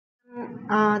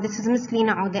This is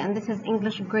Ms.Lina and this is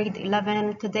English grade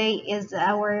 11. Today is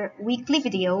our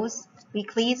weeklies,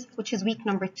 which is week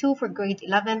number 2 for grade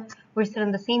 11. We're still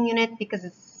in the same unit because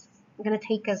it's going to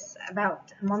take us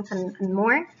about a month and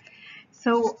more.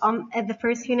 So at the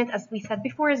first unit, as we said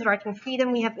before, is writing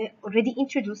freedom. We have already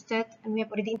introduced it, and we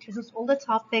have already introduced all the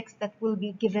topics that will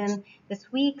be given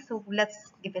this week. So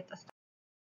let's give it a start.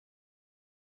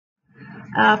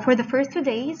 For the first 2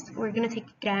 days, we're going to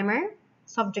take grammar,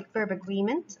 subject-verb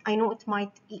agreement. I know it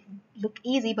might look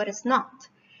easy, but it's not,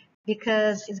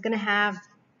 because it's going to have,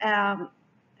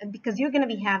 because you're going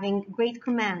to be having great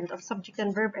command of subject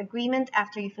and verb agreement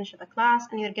after you finish the class,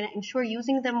 and you're going to ensure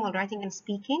using them while writing and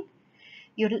speaking.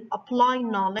 You'll apply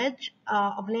knowledge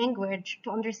of language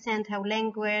to understand how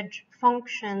language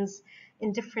functions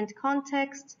in different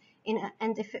contexts,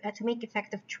 to make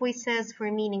effective choices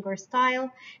for meaning or style,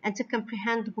 and to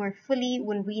comprehend more fully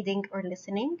when reading or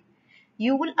listening.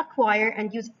 You will acquire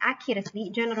and use accurately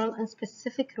general and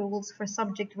specific rules for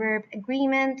subject-verb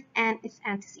agreement and its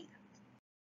antecedent.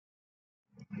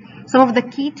 Some of the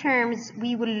key terms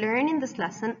we will learn in this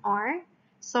lesson are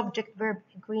subject-verb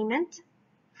agreement,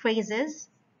 phrases,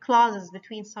 clauses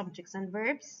between subjects and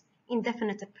verbs,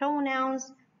 indefinite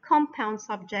pronouns, compound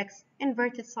subjects,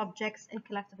 inverted subjects, and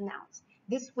collective nouns.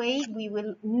 This way, we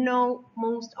will know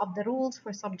most of the rules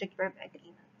for subject-verb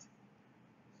agreement.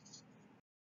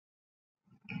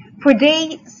 For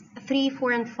days 3,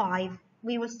 4, and 5,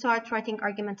 we will start writing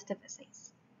argumentative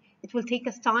essays. It will take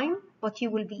us time, but you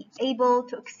will be able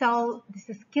to excel this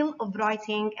skill of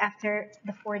writing after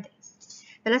the 4 days.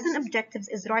 The lesson objectives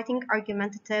is writing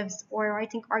argumentatives or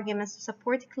writing arguments to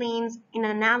support claims in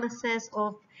analysis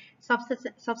of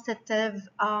substantive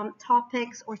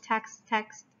topics or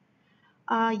text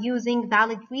using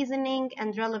valid reasoning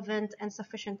and relevant and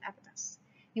sufficient evidence.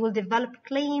 You will develop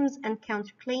claims and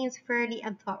counterclaims fairly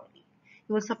and thoroughly.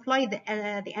 You will supply the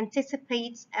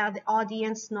anticipates the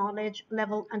audience knowledge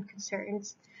level and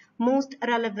concerns, most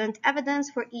relevant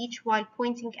evidence for each, while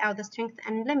pointing out the strengths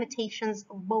and limitations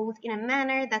of both in a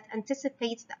manner that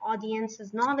anticipates the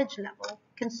audience's knowledge level,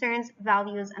 concerns,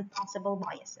 values, and possible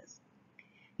biases.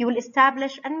 You will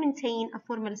establish and maintain a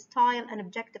formal style and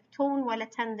objective tone while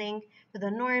attending to the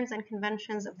norms and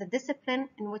conventions of the discipline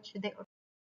in which they occur.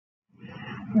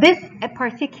 This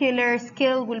particular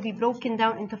skill will be broken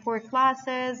down into 4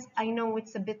 classes. I know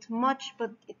it's a bit much,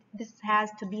 but this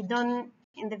has to be done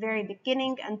in the very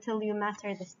beginning until you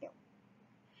master the skill.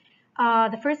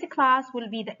 The first class will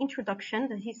be the introduction,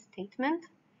 the thesis statement.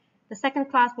 The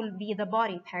second class will be the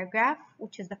body paragraph,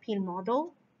 which is the Peel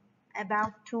model,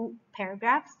 about 2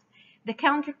 paragraphs. The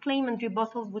counterclaim and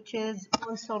rebuttal, which is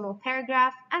 1 solo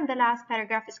paragraph. And the last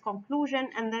paragraph is conclusion,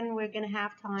 and then we're going to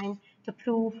have time to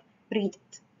proofread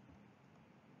it.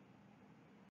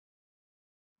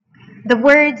 The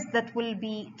words that will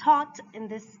be taught in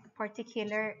this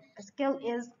particular skill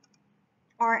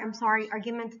are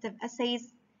argumentative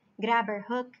essays, grabber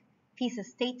hook, thesis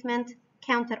statement,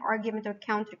 counter argument or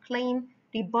counterclaim,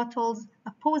 rebuttals,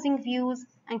 opposing views,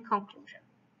 and conclusion.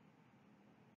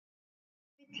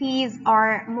 Activities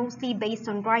are mostly based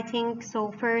on writing.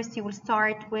 So first you will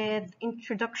start with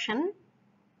introduction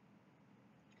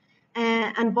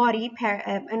and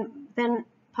then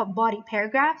body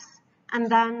paragraphs, and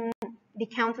then the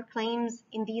counterclaims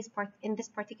in this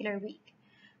particular week.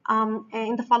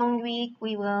 In the following week,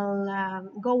 we will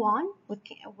go on with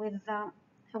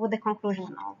the conclusion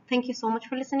and all. Thank you so much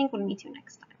for listening. We'll meet you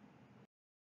next time.